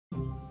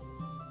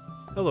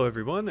Hello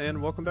everyone,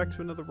 and welcome back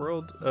to another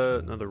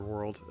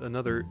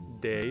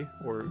day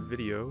or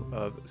video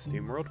of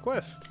SteamWorld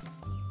Quest.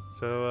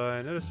 So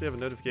I noticed we have a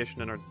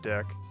notification in our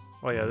deck.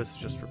 Oh yeah, this is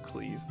just for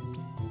Cleave.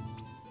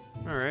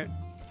 Alright,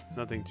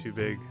 nothing too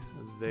big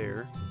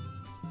there.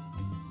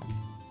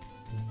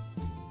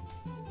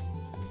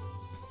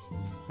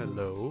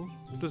 Hello,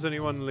 does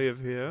anyone live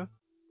here?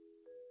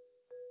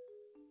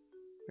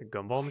 A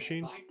gumball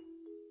machine?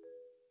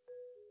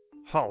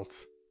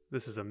 Halt!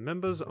 This is a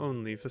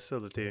members-only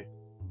facility.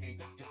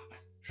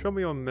 Show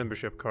me your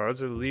membership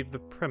cards or leave the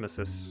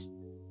premises.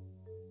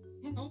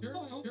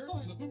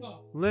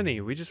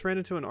 Lenny, we just ran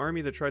into an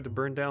army that tried to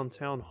burn down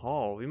Town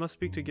Hall. We must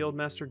speak to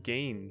Guildmaster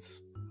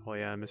Gaines. Oh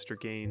yeah, Mr.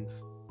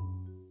 Gaines.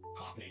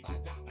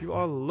 You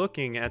are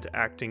looking at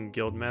acting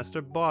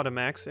Guildmaster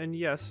Bottomax, and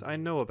yes, I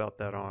know about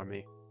that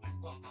army.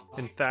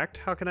 In fact,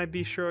 how can I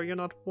be sure you're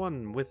not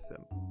one with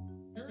them?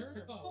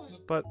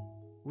 But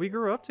we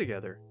grew up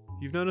together.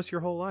 You've known us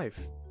your whole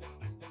life.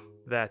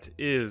 That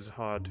is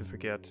hard to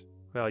forget.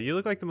 Wow, you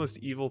look like the most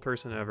evil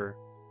person ever.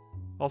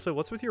 Also,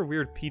 what's with your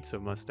weird pizza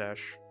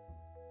mustache?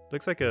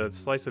 Looks like a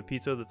slice of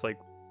pizza that's like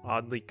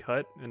oddly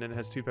cut and then it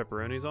has 2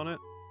 pepperonis on it.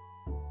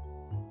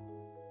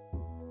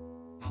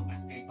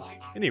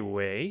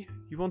 Anyway,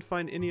 you won't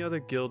find any other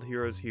guild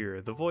heroes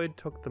here. The Void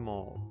took them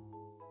all.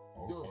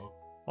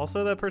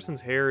 Also, that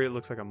person's hair, it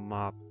looks like a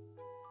mop.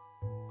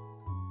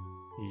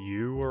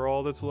 You are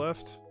all that's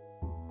left?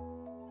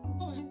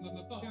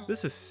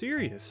 This is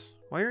serious.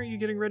 Why aren't you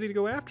getting ready to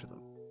go after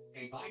them?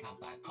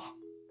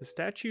 The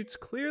statutes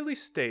clearly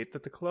state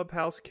that the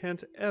clubhouse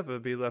can't ever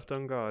be left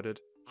unguarded.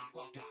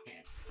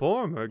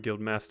 Former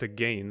Guildmaster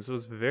Gaines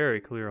was very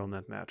clear on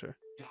that matter.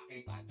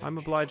 I'm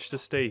obliged to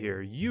stay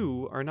here.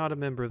 You are not a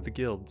member of the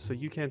guild, so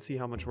you can't see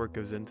how much work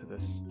goes into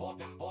this.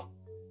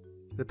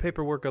 The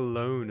paperwork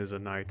alone is a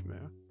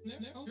nightmare.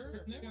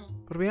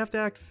 But we have to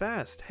act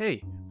fast.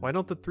 Hey, why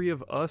don't the 3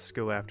 of us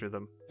go after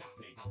them?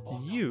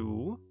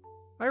 You?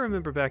 I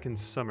remember back in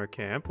summer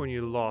camp when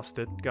you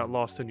got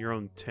lost in your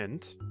own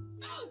tent.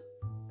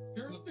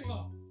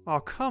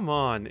 Oh, come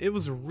on, it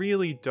was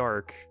really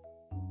dark.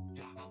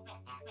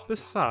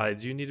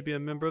 Besides, you need to be a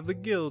member of the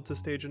guild to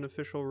stage an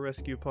official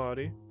rescue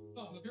party.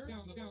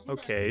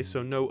 Okay,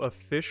 so no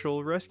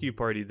official rescue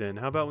party then.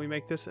 How about we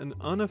make this an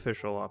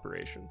unofficial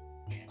operation?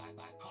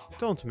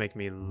 Don't make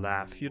me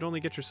laugh, you'd only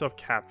get yourself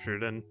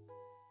captured and...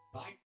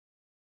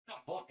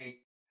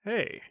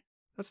 Hey,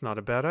 that's not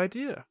a bad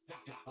idea.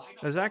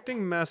 As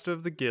acting master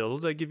of the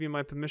guild, I give you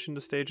my permission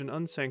to stage an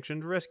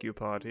unsanctioned rescue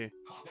party.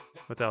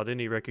 Without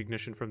any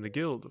recognition from the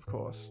guild, of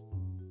course.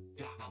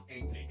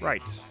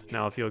 Right,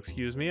 now if you'll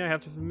excuse me, I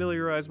have to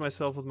familiarize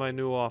myself with my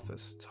new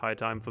office. It's high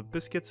time for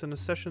biscuits and a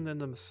session in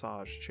the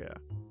massage chair.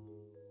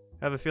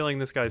 I have a feeling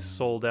this guy's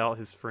sold out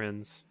his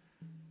friends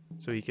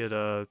so he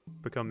could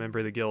become a member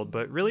of the guild,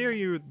 but really, are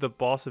you the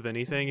boss of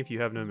anything if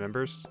you have no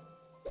members?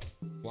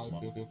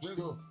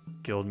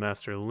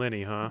 Guildmaster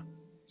Lenny, huh?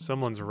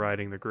 Someone's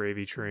riding the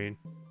gravy train.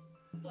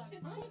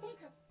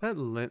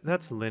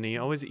 That's Lenny,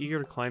 always eager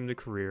to climb the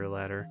career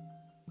ladder.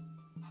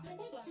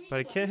 But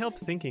I can't help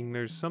thinking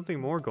there's something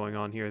more going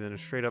on here than a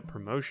straight-up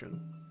promotion.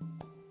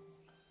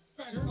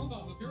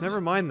 Never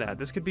mind that,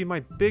 this could be my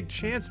big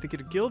chance to get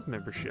a guild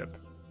membership.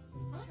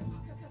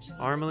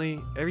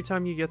 Armley, every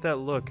time you get that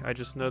look, I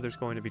just know there's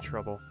going to be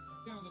trouble.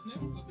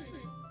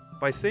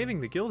 By saving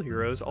the guild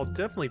heroes, I'll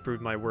definitely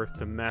prove my worth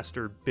to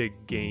Master Big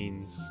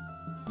Gaines.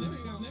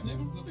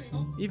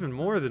 Even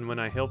more than when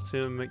I helped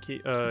him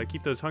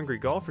keep those hungry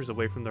golfers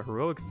away from the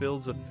heroic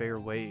fields of fair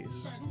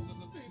ways.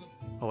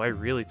 Oh, I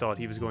really thought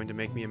he was going to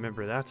make me a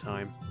member that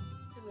time.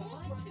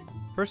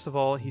 First of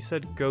all, he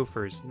said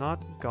gophers,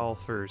 not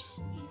golfers.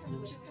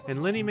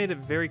 And Lenny made it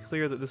very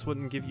clear that this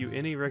wouldn't give you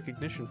any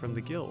recognition from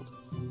the guild.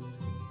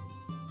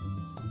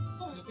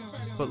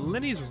 But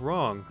Lenny's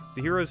wrong.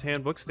 The Hero's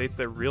Handbook states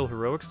that real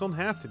heroics don't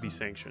have to be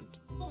sanctioned.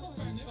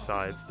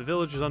 Besides, the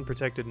village is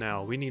unprotected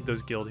now. We need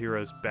those guild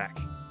heroes back.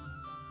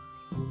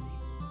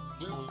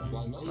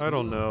 I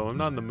don't know. I'm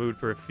not in the mood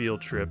for a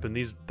field trip, and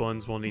these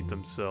buns won't eat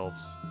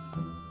themselves.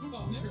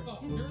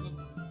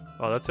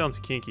 Oh, that sounds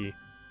kinky.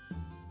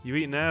 You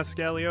eating ass,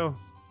 Scalio?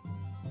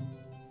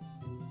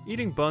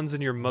 Eating buns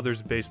in your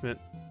mother's basement.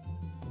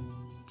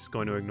 Just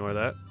going to ignore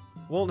that.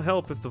 Won't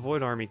help if the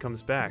Void Army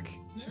comes back.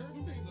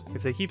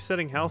 If they keep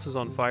setting houses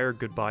on fire,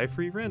 goodbye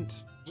free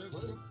rent.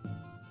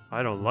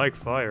 I don't like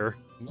fire.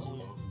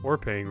 Or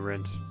paying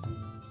rent.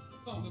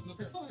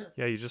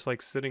 Yeah, you just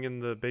like sitting in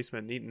the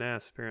basement and eating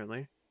ass,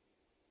 apparently.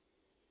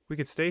 We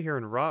could stay here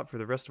and rot for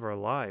the rest of our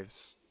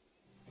lives.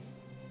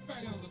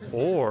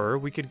 Or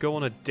we could go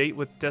on a date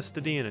with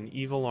Destiny and an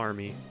evil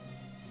army.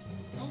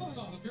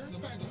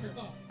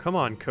 Come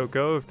on,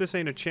 Coco, if this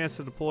ain't a chance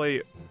to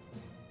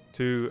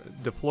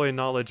deploy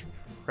knowledge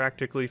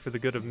practically for the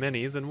good of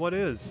many, then what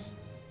is?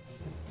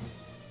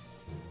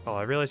 Oh,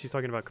 I realize he's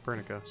talking about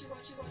Copernica.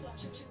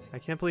 I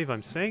can't believe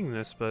I'm saying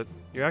this, but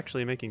you're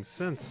actually making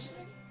sense.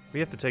 We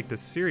have to take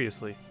this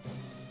seriously.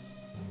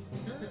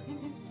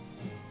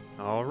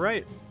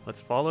 Alright,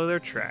 let's follow their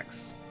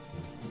tracks.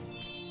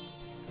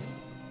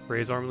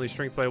 Raise Armorly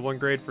Strength by 1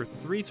 grade for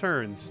 3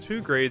 turns.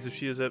 2 grades if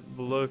she is at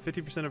below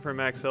 50% of her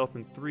max health,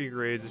 and 3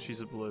 grades if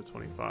she's at below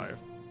 25.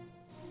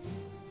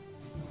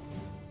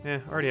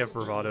 Already have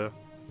Bravado.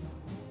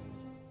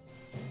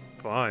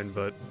 Fine,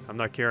 but I'm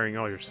not carrying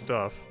all your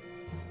stuff.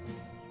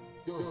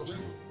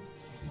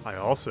 I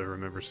also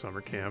remember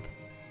summer camp.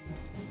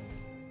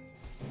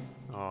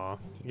 Aw,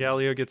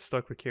 Galio gets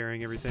stuck with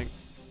carrying everything.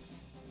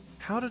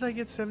 How did I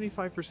get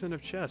 75%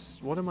 of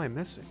chests? What am I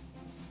missing?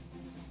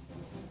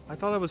 I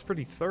thought I was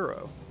pretty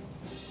thorough.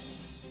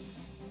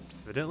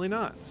 Evidently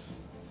not.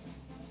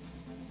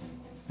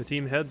 The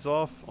team heads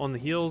off on the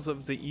heels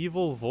of the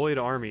evil Void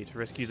Army to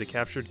rescue the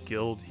captured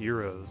guild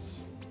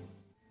heroes.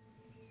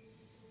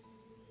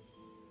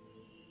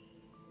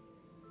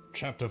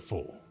 Chapter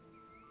 4.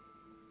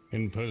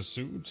 In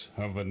pursuit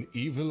of an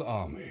evil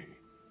army.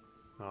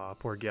 Aw,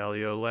 poor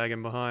Galio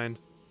lagging behind.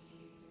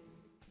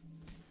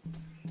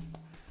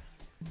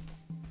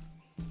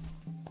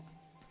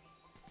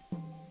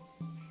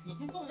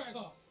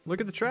 Look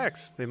at the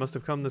tracks. They must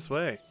have come this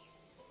way.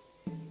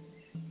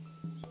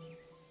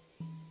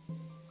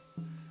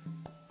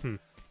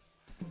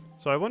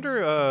 So I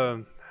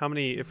wonder how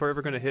many, if we're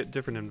ever going to hit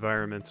different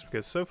environments,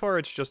 because so far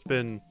it's just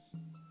been,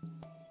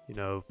 you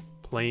know,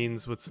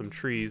 plains with some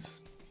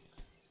trees.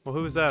 Well,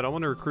 who is that? I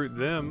want to recruit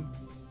them.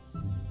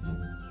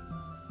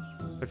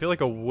 I feel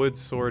like a wood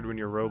sword when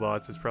you're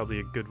robots is probably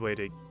a good way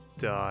to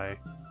die.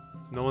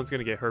 No one's going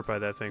to get hurt by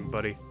that thing,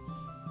 buddy.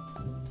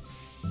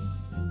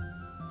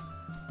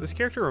 This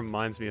character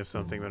reminds me of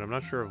something, but I'm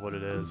not sure of what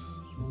it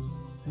is.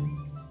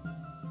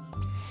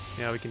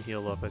 Yeah, we can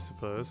heal up, I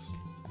suppose.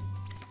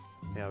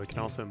 Yeah, we can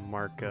also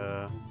mark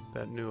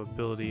that new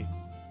ability.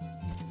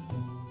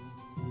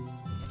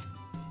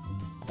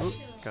 Oop,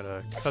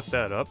 gotta cut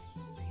that up.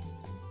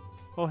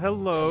 Oh,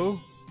 hello,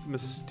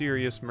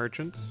 mysterious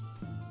merchants.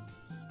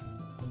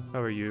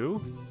 How are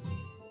you?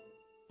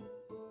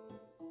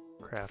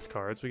 Craft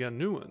cards, we got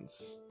new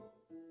ones.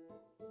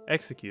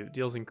 Execute,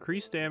 deals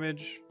increased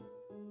damage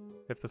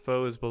if the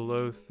foe is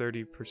below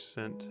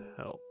 30%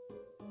 health.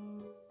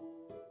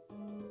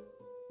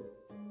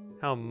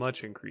 How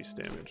much increased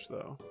damage,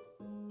 though?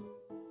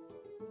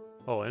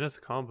 Oh, and it's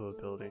a combo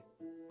ability.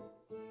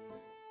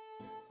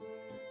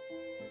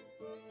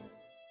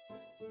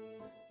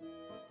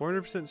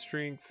 %400%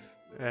 strength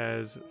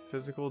as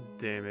physical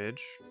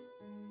damage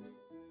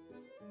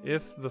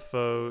if the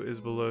foe is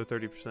below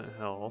 30%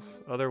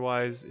 health.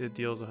 Otherwise, it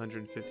deals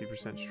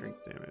 150%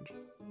 strength damage.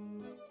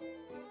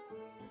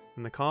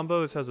 And the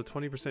combos has a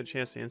 20%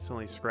 chance to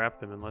instantly scrap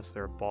them unless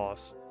they're a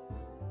boss.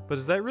 But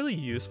is that really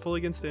useful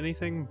against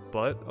anything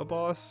but a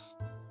boss?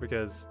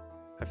 Because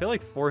I feel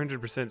like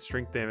 400%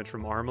 strength damage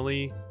from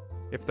Armorly,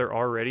 if they're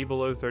already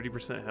below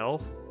 30%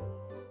 health.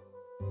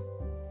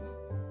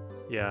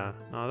 Yeah,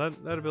 no,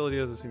 that ability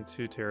doesn't seem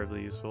too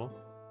terribly useful.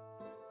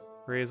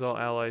 Raise all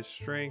allies'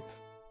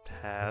 strength.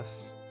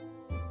 Pass.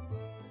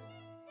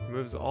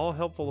 Removes all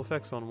helpful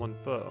effects on one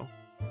foe.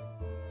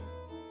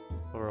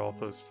 Lower all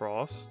foes'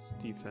 frost,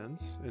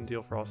 defense, and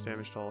deal frost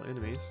damage to all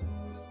enemies.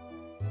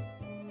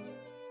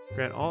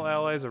 Grant all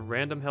allies a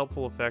random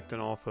helpful effect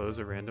and all foes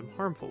a random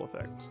harmful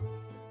effect.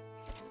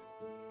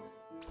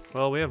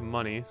 Well, we have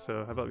money,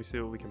 so how about we see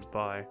what we can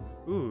buy.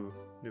 Ooh,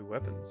 new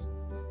weapons.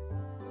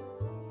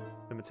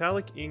 The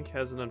metallic ink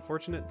has an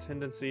unfortunate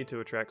tendency to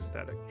attract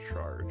static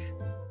charge.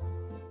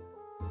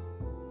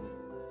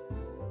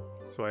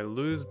 So I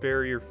lose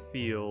Barrier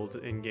Field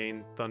and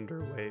gain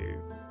Thunder Wave.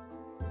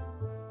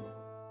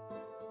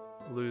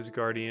 Lose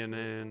Guardian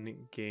and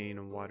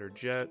gain Water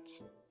Jet.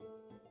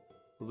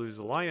 Lose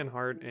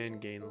Lionheart and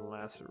gain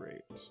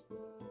Lacerate.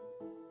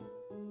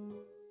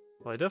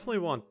 Well, I definitely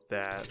want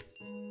that.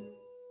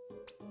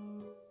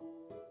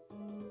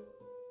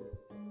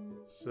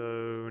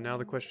 So now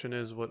the question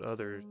is, what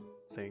other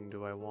thing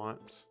do I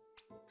want?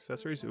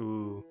 Accessories?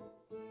 Ooh.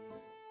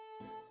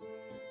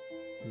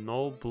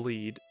 Null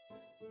Bleed.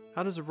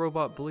 How does a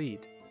robot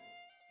bleed?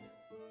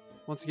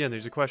 Once again,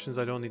 these are questions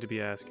I don't need to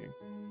be asking.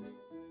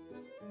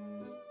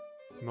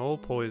 Null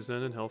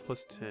Poison and health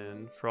plus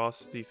 10.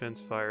 Frost,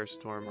 Defense,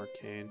 Firestorm,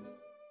 Arcane.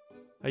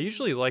 I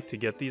usually like to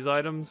get these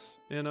items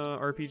in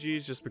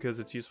RPGs just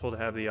because it's useful to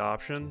have the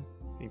option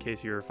in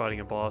case you're fighting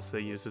a boss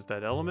that uses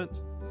that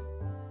element.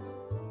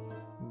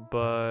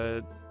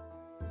 But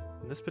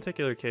in this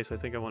particular case, I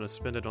think I want to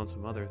spend it on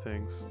some other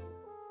things.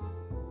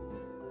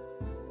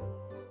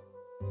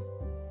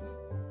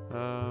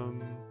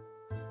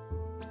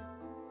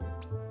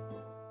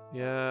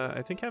 Yeah,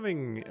 I think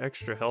having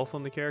extra health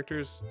on the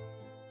characters,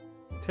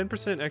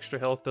 10% extra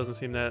health doesn't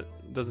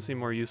seem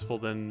more useful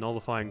than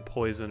nullifying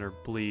poison or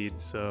bleed,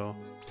 so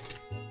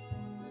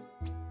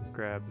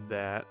grab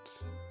that.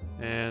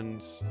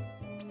 And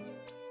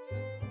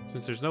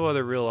since there's no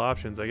other real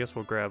options, I guess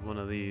we'll grab one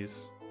of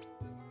these.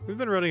 We've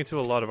been running into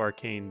a lot of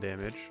arcane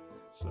damage,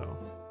 so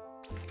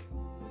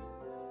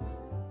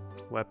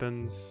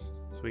weapons,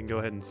 so we can go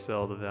ahead and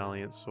sell the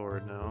Valiant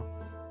Sword now.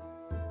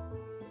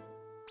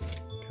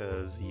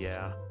 Cause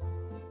yeah.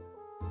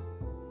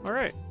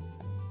 Alright.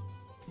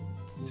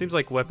 Seems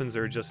like weapons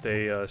are just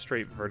a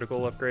straight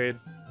vertical upgrade,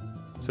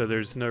 so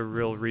there's no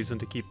real reason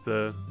to keep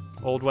the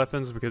old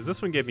weapons, because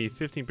this one gave me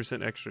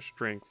 15% extra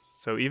strength.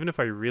 So even if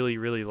I really,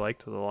 really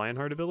liked the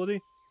Lionheart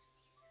ability,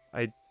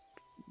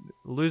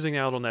 losing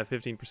out on that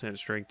 15%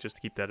 strength just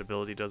to keep that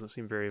ability doesn't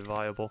seem very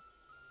viable.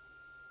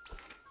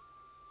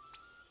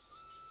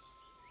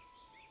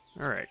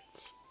 Alright.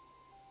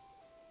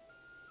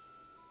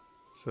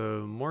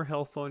 So, more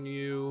health on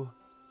you,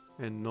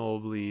 and Null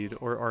Bleed,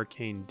 or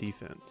Arcane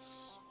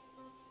Defense.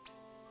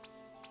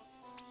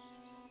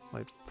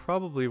 I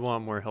probably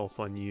want more health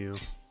on you,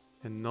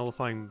 and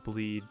Nullifying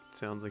Bleed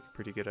sounds like a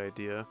pretty good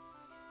idea.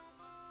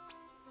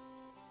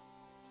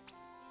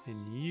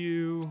 And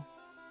you...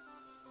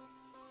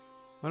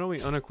 Why don't we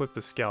unequip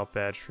the Scout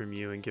Badge from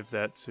you and give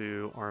that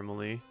to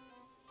Armalie?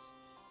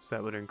 So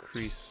that would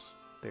increase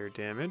their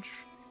damage.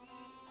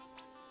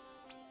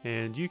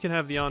 And you can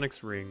have the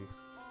Onyx Ring.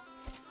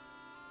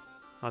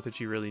 Not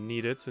that you really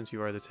need it since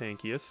you are the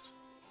tankiest,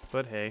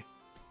 but hey,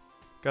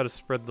 gotta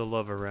spread the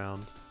love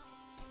around.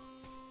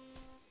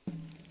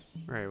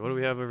 Alright, what do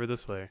we have over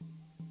this way?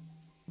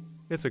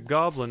 It's a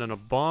goblin and a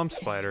bomb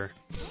spider.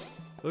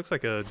 It looks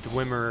like a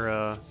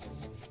Dwemer,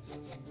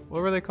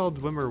 what were they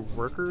called? Dwemer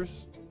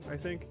workers, I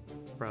think,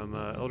 from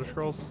Elder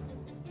Scrolls.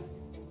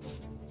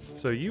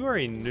 So you are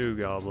a new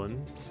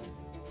goblin.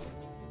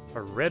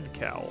 A red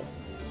cowl.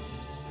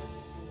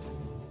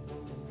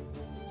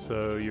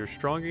 So you're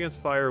strong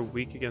against fire,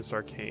 weak against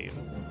arcane.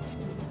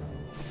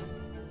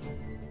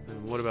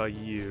 And what about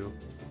you?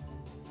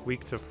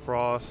 Weak to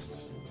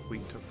frost,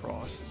 weak to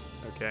frost.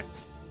 Okay.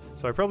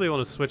 So I probably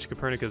want to switch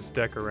Copernica's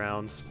deck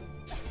around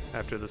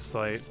after this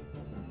fight.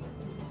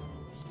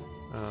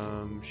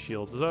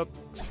 Shields up.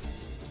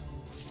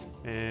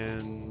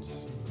 And...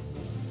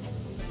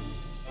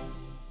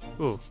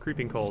 Ooh,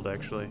 Creeping Cold,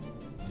 actually.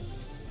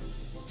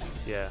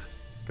 Yeah,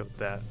 let's go with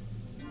that.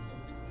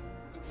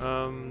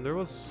 There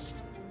was...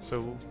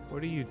 So,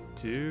 what do you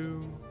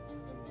do?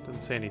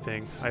 Doesn't say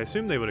anything. I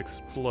assume they would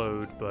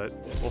explode, but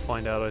we'll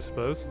find out, I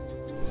suppose.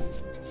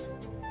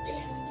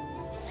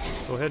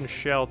 Go ahead and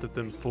shout at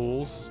them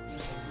fools.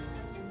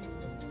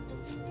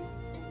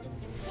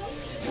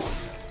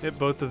 Hit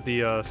both of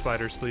the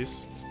spiders,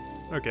 please.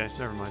 Okay,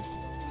 never mind.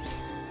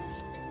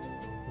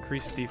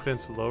 Increase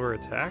defense, lower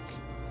attack.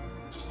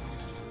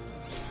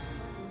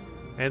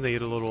 And they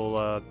get a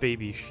little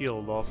baby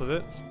shield off of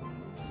it.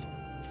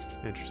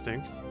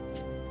 Interesting.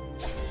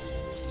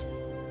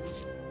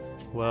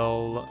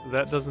 Well,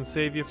 that doesn't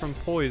save you from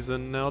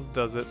poison, now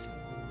does it?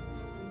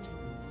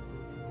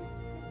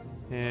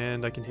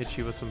 And I can hit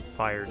you with some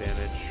fire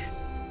damage.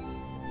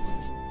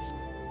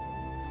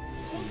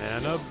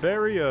 Mana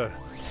barrier.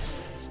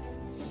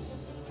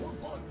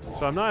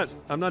 So I'm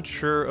not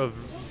sure of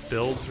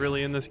builds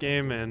really in this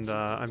game, and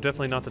I'm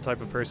definitely not the type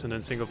of person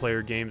in single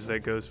player games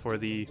that goes for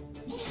the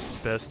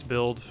best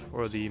build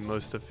or the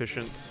most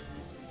efficient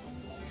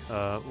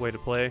way to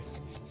play.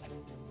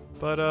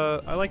 But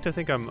I like to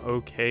think I'm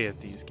okay at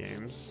these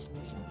games.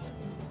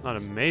 Not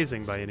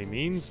amazing by any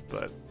means,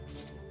 but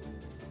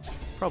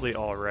probably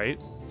alright.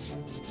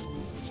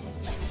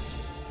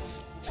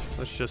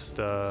 Let's just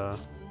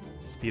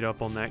beat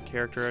up on that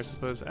character, I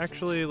suppose.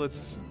 Actually,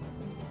 let's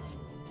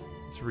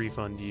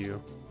refund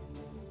you.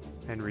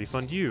 And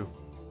refund you.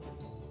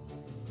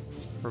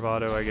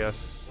 Bravado, I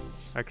guess.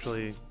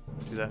 Actually,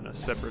 do that in a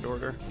separate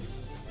order.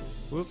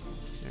 Whoop.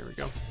 There we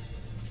go.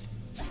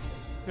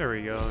 There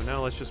we go.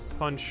 Now let's just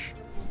punch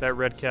that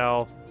red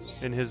cow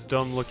in his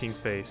dumb-looking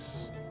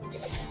face.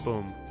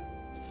 Boom.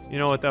 You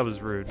know what? That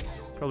was rude.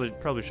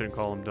 Probably shouldn't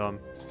call him dumb.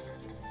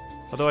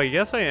 Although I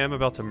guess I am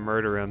about to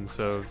murder him,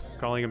 so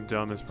calling him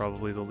dumb is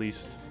probably the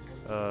least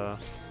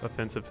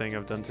offensive thing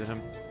I've done to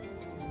him.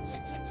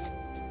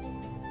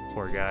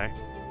 Poor guy.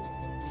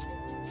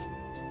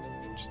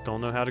 Just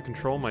don't know how to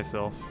control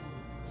myself.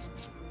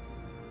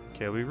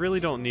 Okay, we really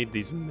don't need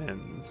these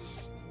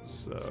mends,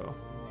 so...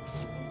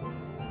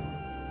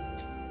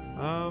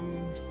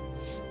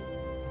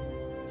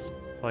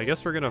 Well, I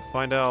guess we're gonna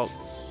find out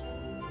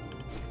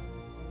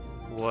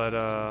what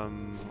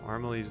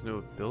Armalie's new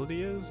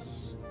ability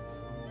is.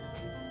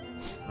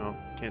 Oh,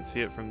 can't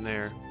see it from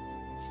there.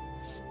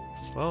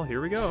 Well,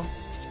 here we go.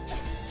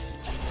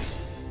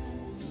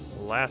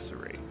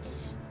 Lacerate.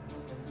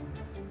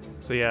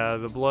 So yeah,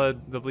 the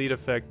bleed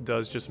effect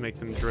does just make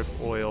them drip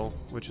oil,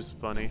 which is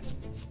funny.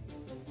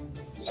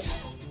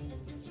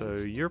 So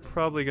you're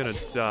probably gonna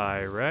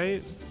die,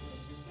 right?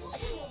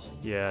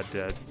 Yeah,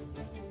 dead.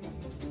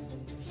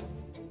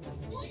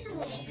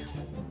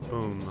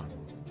 Boom.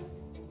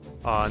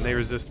 Ah, and they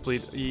resist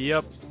bleed.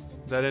 Yep,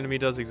 that enemy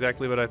does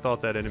exactly what I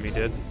thought that enemy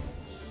did.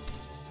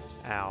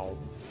 Ow.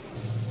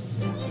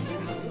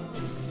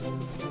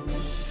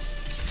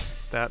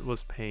 That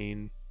was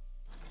pain.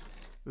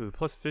 Ooh,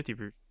 plus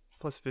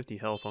 50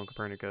 health on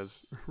Copernica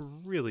is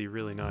really,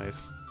 really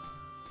nice.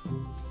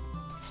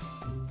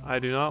 I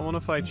do not want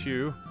to fight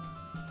you.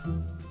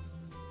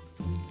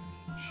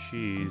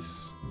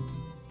 Jeez.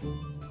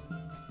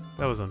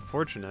 That was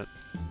unfortunate.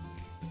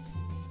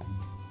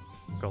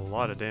 Took a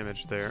lot of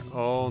damage there.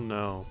 Oh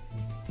no.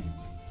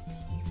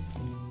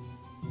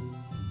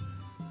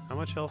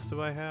 much health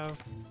do I have?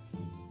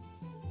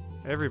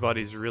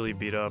 Everybody's really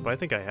beat up. I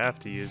think I have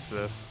to use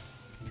this.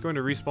 It's going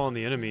to respawn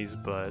the enemies,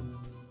 but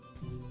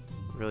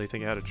I really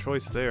think I had a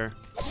choice there.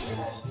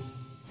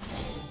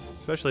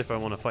 Especially if I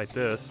want to fight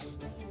this.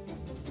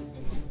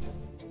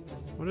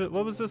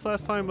 What was this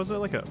last time? Wasn't it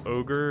like an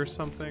ogre or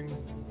something?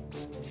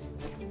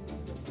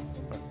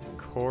 A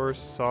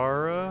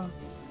Corsara?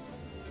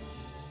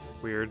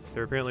 Weird.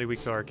 They're apparently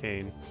weak to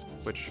arcane,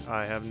 which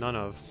I have none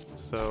of.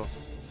 So,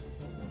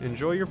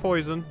 enjoy your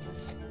poison.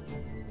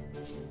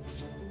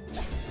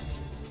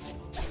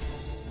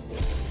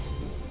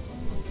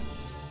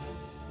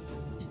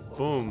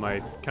 Boom,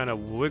 I kind of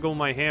wiggle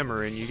my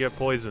hammer and you get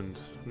poisoned.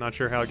 I'm not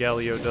sure how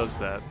Galio does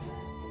that.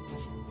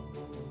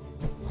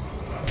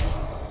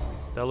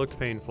 That looked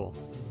painful.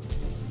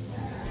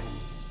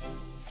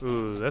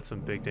 Ooh, that's some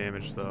big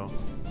damage though.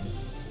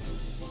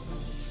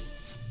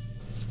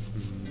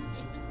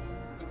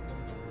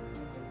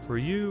 Were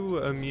you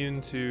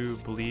immune to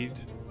bleed?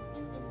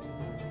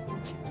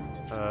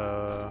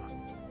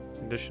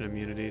 Condition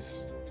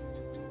immunities.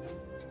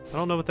 I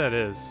don't know what that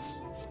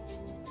is.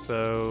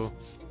 So,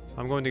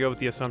 I'm going to go with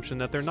the assumption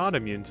that they're not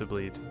immune to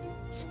bleed.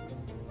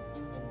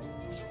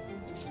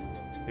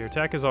 Your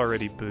attack is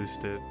already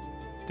boosted.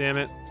 Damn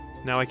it.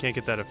 Now I can't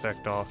get that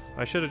effect off.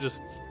 I should have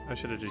just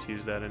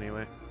used that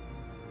anyway.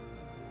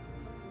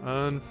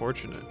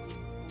 Unfortunate.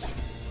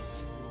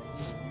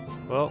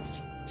 Well,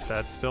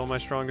 that's still my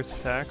strongest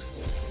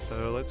attacks,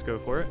 so let's go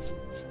for it.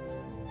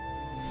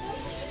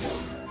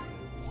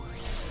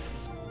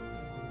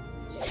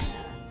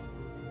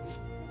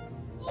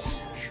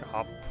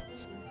 Chop.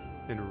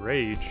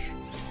 Enrage.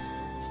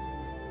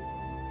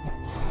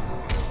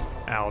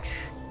 Ouch.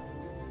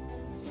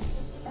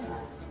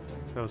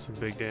 That was some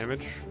big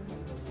damage.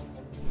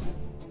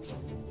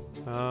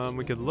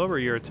 We could lower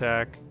your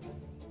attack.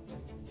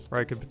 Or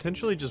I could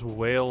potentially just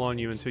wail on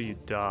you until you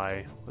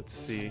die. Let's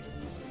see.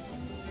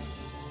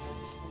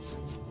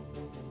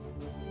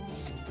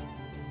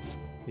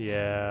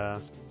 Yeah,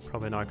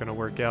 probably not gonna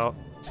work out.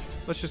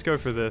 Let's just go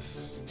for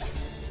this.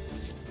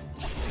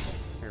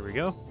 There we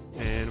go.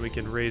 And we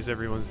can raise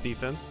everyone's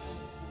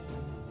defense.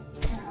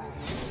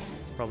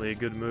 Probably a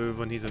good move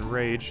when he's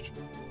enraged.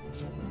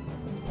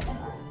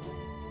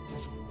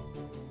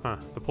 Huh,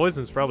 the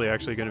poison's probably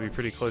actually going to be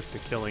pretty close to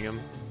killing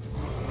him.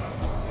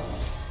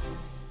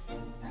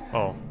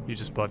 Oh, you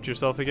just buffed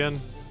yourself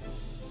again?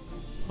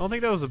 I don't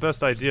think that was the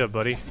best idea,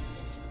 buddy.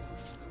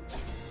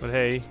 But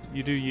hey,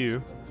 you do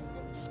you.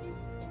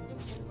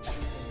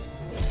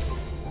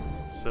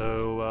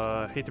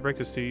 So, hate to break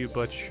this to you,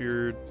 but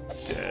you're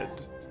dead.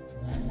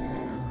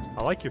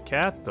 I like your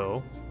cat,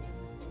 though.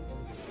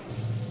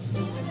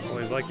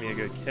 Always like me a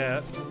good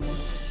cat.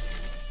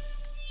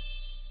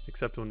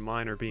 Except when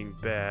mine are being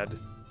bad.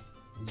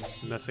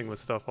 Messing with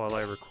stuff while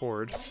I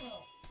record.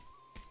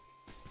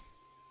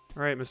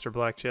 Alright, Mr.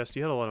 Black Chest,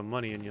 you had a lot of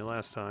money in you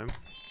last time.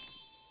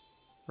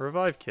 A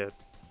revive kit.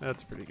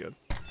 That's pretty good.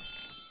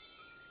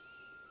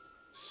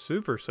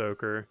 Super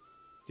Soaker.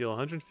 Deal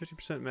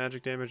 150%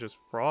 magic damage as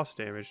frost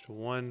damage to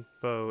one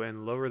foe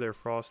and lower their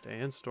frost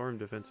and storm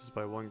defenses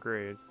by 1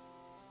 grade.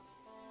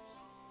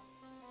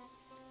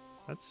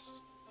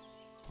 That's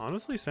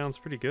honestly sounds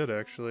pretty good,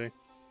 actually.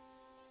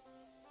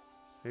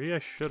 Maybe I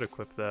should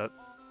equip that.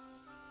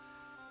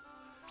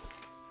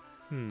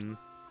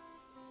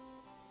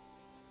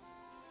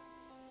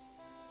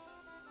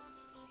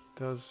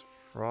 Does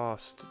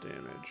frost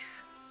damage.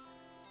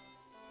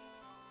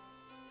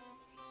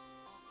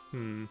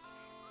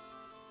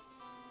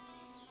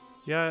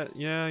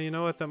 Yeah, you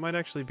know what? That might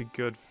actually be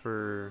good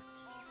for...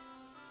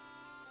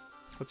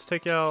 Let's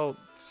take out...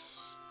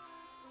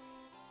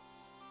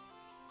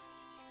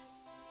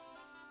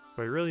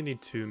 Do I really need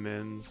 2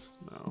 mins?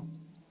 No.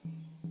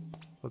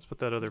 Let's put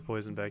that other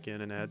poison back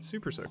in and add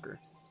Super Soaker.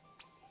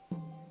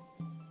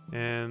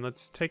 And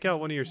let's take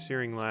out one of your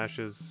Searing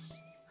Lashes,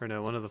 or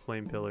no, one of the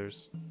Flame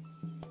Pillars.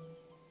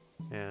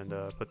 And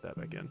put that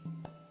back in.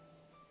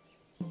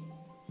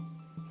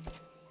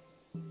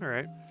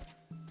 Alright.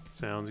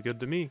 Sounds good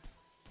to me.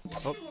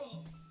 Oh,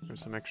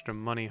 there's some extra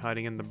money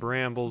hiding in the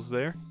brambles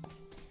there.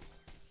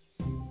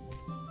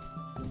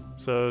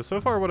 So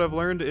far what I've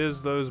learned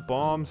is those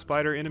bomb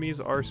spider enemies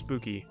are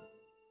spooky.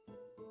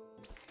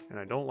 And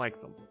I don't like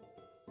them.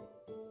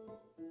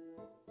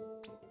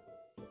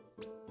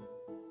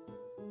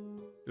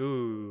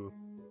 Ooh,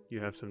 you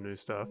have some new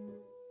stuff.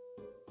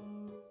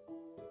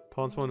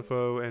 Taunts one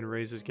foe and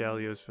raises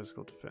Galio's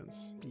physical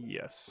defense.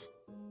 Yes.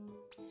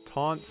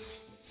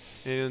 Taunts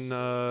in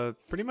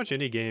pretty much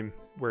any game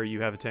where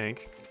you have a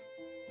tank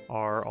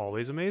are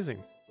always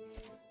amazing.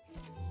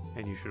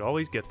 And you should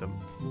always get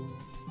them.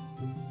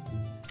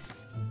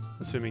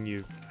 Assuming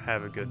you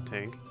have a good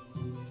tank.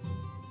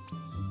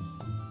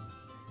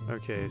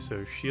 Okay,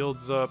 so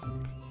shields up.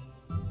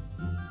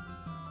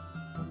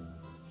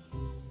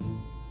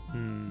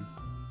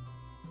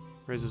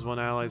 Raises one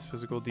ally's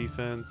physical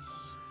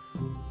defense.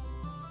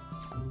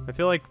 I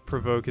feel like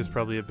provoke is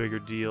probably a bigger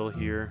deal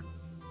here.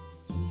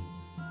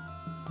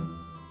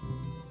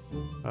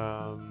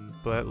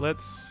 But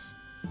let's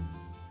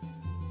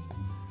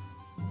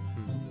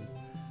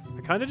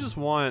I kind of just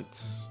want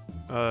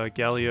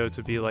Galio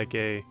to be like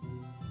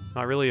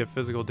not really a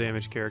physical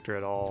damage character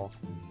at all.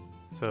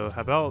 So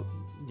how about,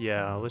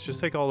 yeah, let's just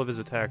take all of his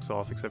attacks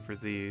off except for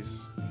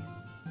these.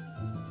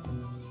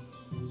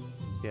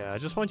 Yeah, I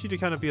just want you to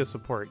kind of be a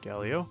support,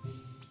 Galio.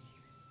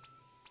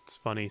 It's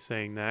funny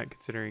saying that,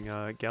 considering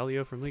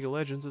Galio from League of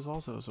Legends is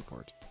also a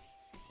support.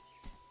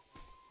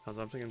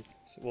 I'm thinking,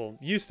 well,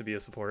 used to be a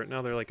support,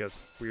 now they're like a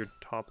weird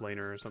top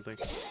laner or something.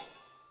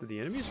 Did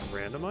the enemies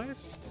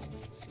randomize?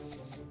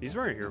 These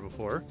weren't here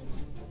before.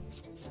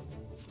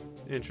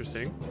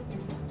 Interesting.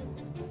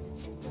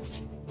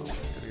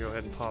 Gonna go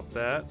ahead and pop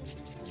that,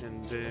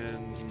 and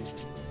then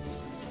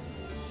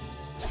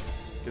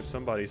give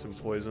somebody some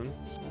poison.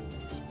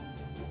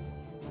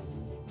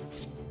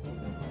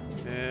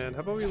 And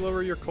how about we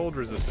lower your cold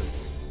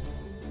resistance?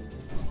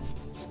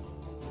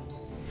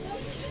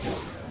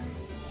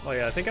 Oh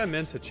yeah, I think I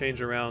meant to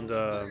change around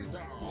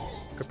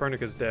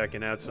Copernicus' deck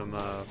and add some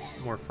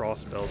more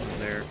frost spells in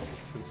there,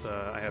 since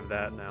I have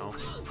that now.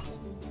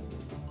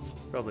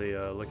 Probably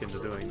look into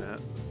doing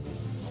that.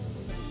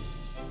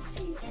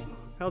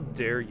 How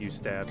dare you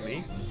stab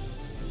me?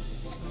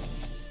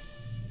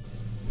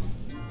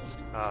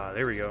 Ah,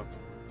 there we go.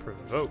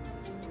 Provoke.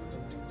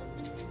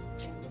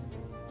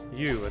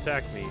 You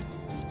attack me.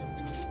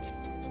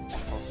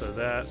 Also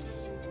that.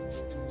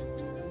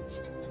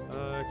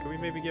 Can we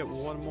maybe get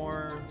one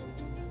more?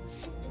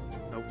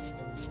 Nope.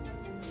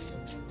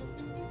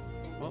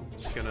 Well,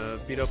 just gonna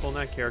beat up on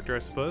that character, I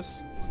suppose.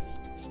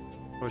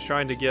 I was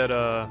trying to get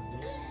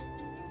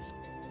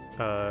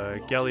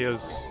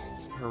Galio's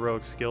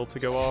heroic skill to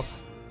go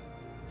off.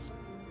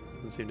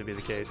 Doesn't seem to be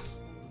the case.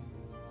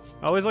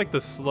 I always like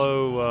the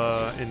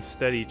slow and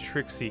steady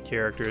tricksy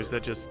characters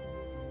that just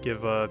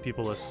give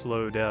people a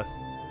slow death.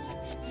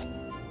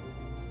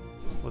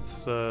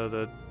 What's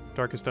the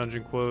Darkest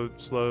Dungeon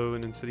quote? Slow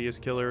and insidious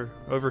killer.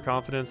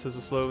 Overconfidence is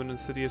a slow and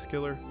insidious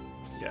killer.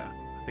 Yeah,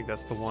 I think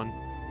that's the one.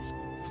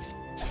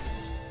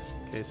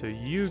 Okay, so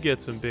you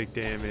get some big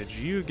damage,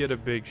 you get a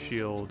big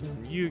shield,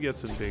 and you get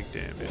some big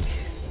damage.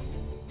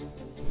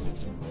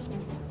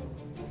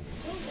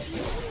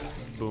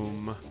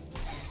 Boom.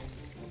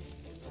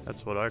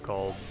 That's what I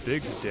call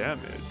big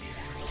damage.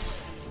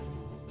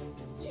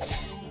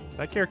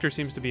 That character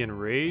seems to be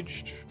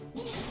enraged.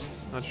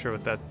 Not sure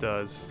what that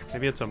does.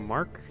 Maybe it's a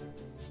mark?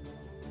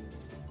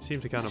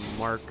 Seems to kind of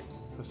mark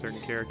a certain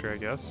character, I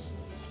guess.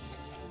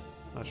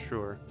 Not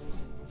sure.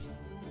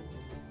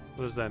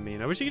 What does that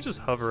mean? I wish you could just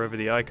hover over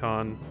the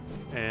icon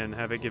and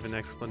have it give an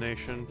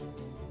explanation.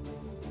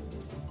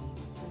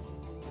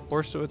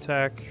 Forced to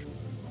attack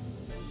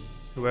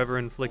whoever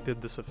inflicted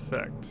this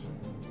effect.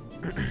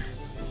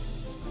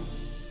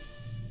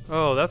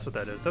 Oh, that's what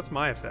that is. That's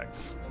my effect.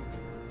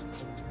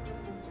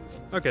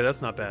 Okay,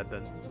 that's not bad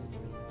then.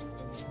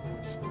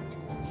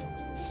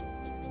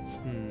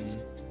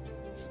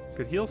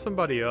 Could heal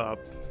somebody up,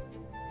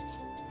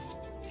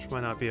 which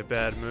might not be a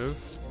bad move.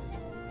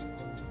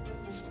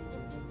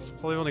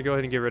 Probably want to go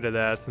ahead and get rid of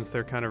that since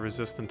they're kind of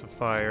resistant to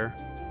fire.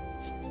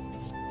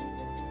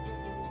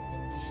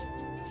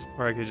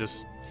 Or I could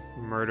just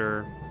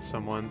murder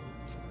someone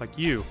like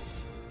you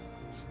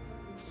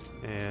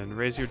and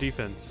raise your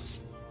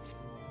defense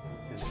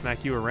and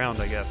smack you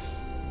around, I guess.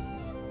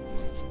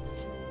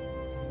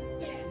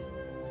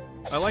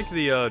 I like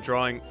the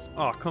drawing.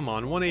 Oh, come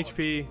on, 1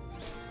 HP.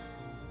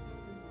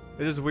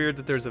 It is weird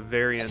that there's a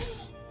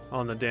variance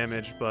on the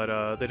damage,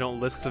 but they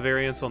don't list the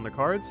variance on the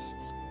cards.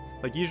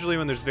 Like, usually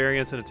when there's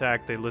variance in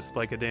attack, they list,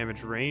 like, a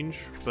damage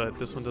range, but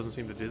this one doesn't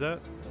seem to do that.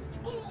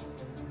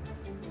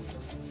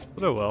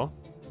 But oh well.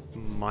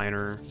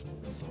 Minor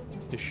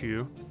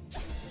issue.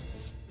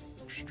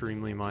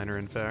 Extremely minor,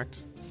 in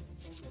fact.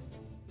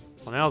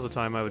 Well, now's the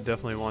time I would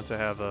definitely want to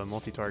have a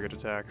multi-target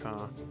attack,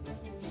 huh?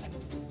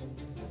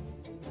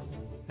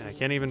 And I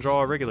can't even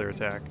draw a regular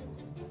attack.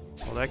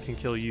 Well, that can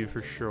kill you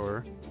for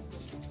sure.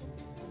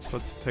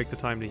 Let's take the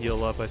time to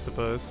heal up, I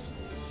suppose.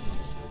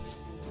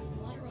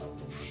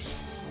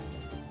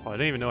 Oh, I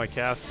didn't even know I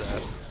cast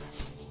that.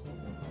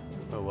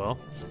 Oh well.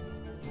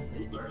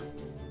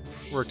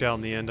 Worked out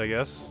in the end, I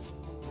guess.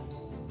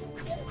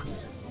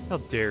 How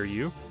dare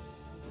you?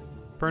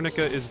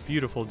 Pernica is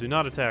beautiful. Do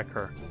not attack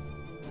her.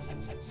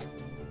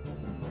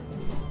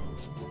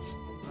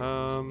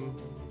 I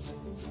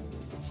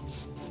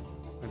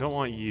don't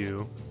want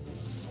you.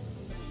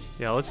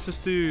 Yeah, let's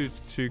just do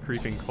 2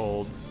 creeping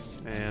colds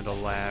and a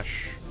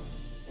lash.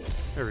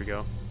 There we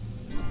go.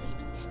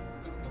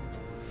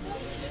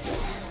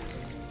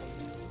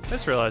 I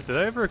just realized, did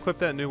I ever equip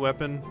that new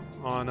weapon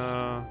on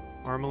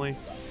Armely?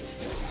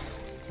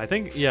 I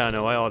think, yeah,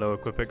 no, I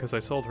auto-equip it because I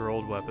sold her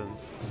old weapon.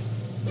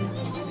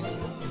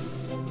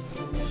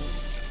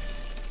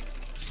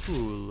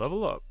 Ooh,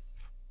 level up.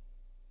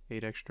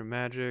 8 extra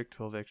magic,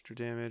 12 extra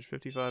damage,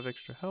 55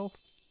 extra health.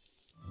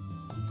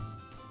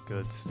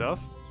 Good stuff.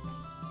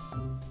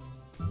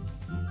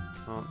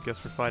 Well,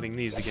 guess we're fighting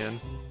these again.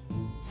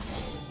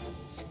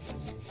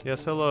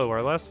 Yes, hello.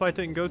 Our last fight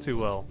didn't go too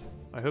well.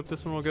 I hope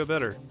this one will go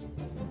better.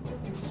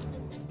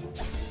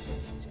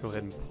 Let's go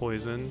ahead and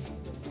poison.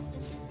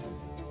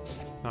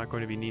 Not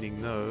going to be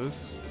needing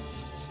those.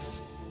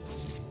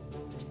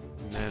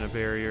 Mana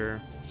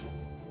barrier.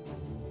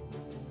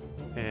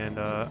 And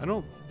I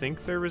don't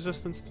think they're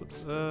resistant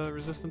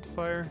to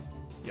fire.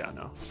 Yeah,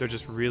 no. They're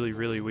just really,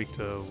 really weak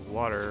to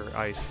water,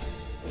 ice.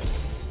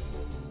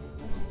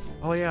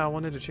 Oh yeah, I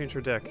wanted to change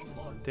her deck.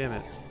 Damn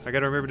it. I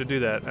gotta remember to do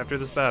that after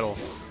this battle.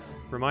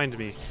 Remind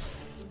me.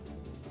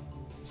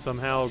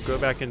 Somehow go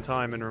back in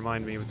time and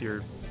remind me with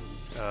your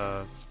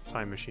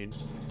time machine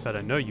that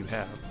I know you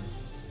have.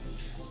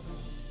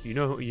 You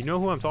know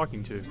who I'm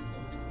talking to.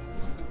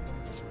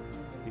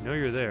 You know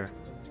you're there.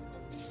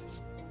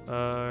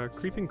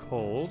 Creeping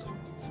Cold.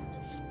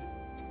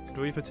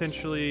 Do we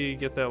potentially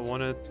get that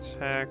one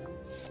attack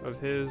of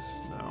his?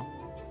 No.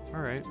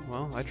 Alright,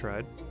 well, I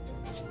tried.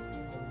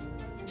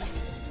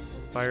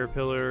 Fire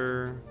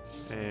Pillar,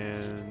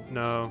 and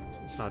no,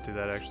 let's not do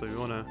that actually. We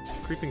want to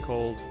Creeping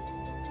Cold.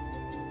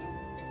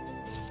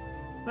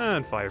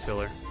 And Fire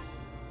Pillar.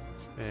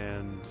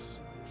 And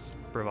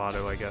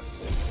Bravado, I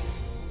guess.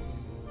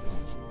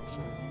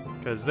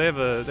 Because they have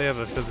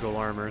a physical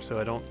armor, so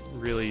I don't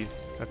really...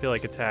 I feel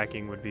like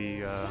attacking would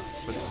be,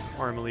 with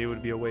Armalee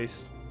would be a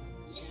waste.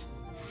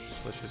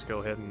 Let's just go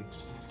ahead and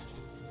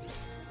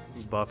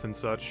buff and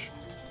such.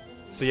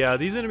 So yeah,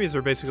 these enemies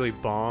are basically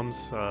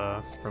bombs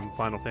from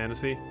Final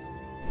Fantasy,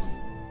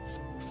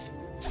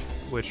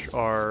 which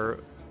are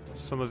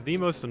some of the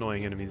most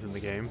annoying enemies in the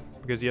game,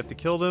 because you have to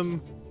kill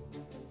them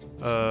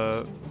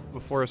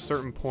before a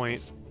certain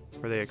point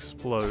where they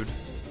explode.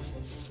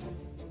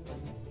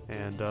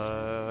 And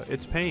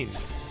it's pain.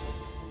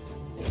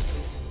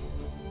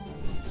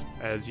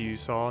 As you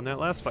saw in that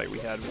last fight we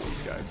had with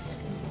these guys.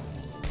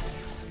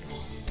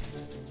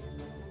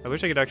 I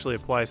wish I could actually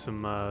apply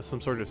some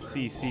sort of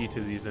CC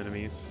to these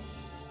enemies.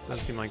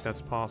 Doesn't seem like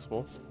that's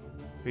possible.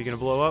 Are you gonna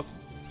blow up?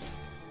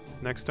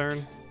 Next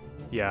turn?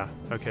 Yeah.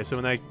 Okay,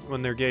 so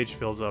when their gauge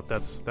fills up,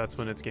 that's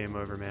when it's game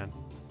over, man.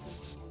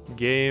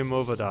 Game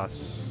over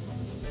das.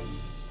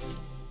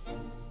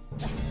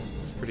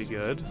 It's pretty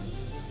good.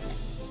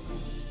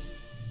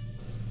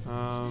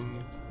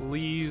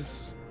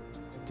 Please.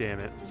 Damn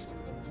it.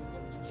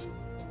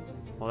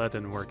 Well, that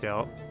didn't work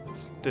out.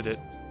 Did it?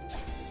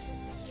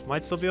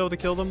 Might still be able to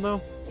kill them,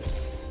 though?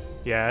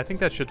 Yeah, I think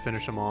that should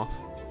finish them off.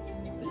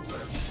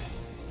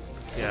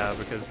 Yeah,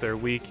 because they're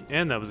weak,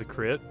 and that was a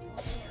crit.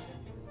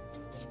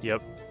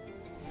 Yep.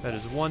 That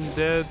is one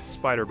dead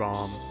spider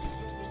bomb.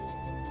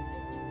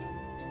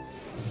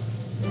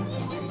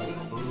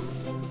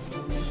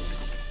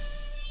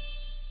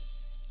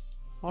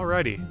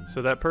 Alrighty,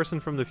 so that person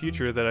from the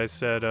future that I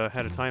said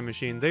had a time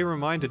machine, they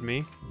reminded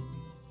me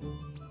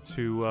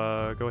to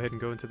go ahead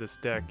and go into this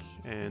deck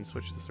and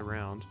switch this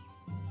around.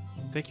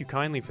 Thank you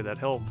kindly for that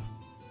help.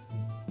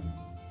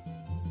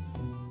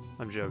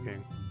 I'm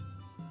joking.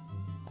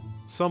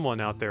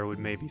 Someone out there would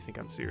maybe think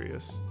I'm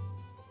serious.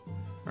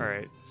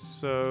 Alright,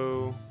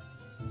 so...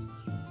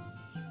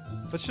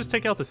 let's just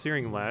take out the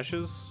Searing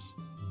Lashes.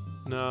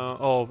 No,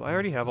 oh, I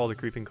already have all the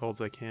Creeping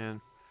Colds I can.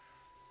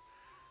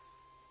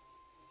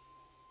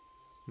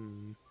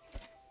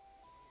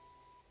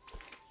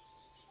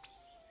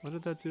 What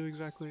did that do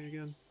exactly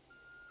again?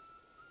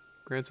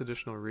 Grants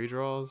additional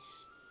redraws.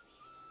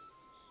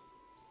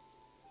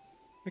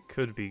 It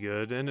could be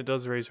good, and it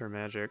does raise her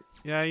magic.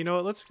 Yeah, you know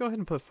what, let's go ahead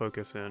and put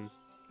focus in.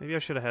 Maybe I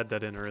should have had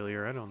that in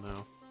earlier, I don't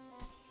know.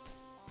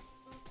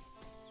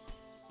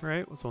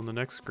 Alright, what's on the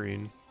next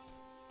screen?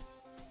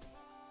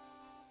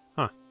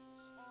 Huh.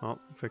 Well,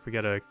 looks like we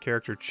got a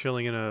character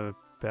chilling in a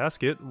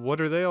basket. What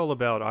are they all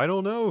about? I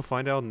don't know.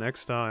 Find out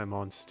next time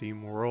on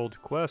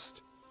SteamWorld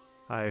Quest.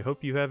 I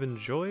hope you have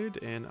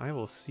enjoyed, and I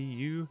will see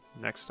you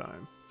next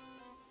time.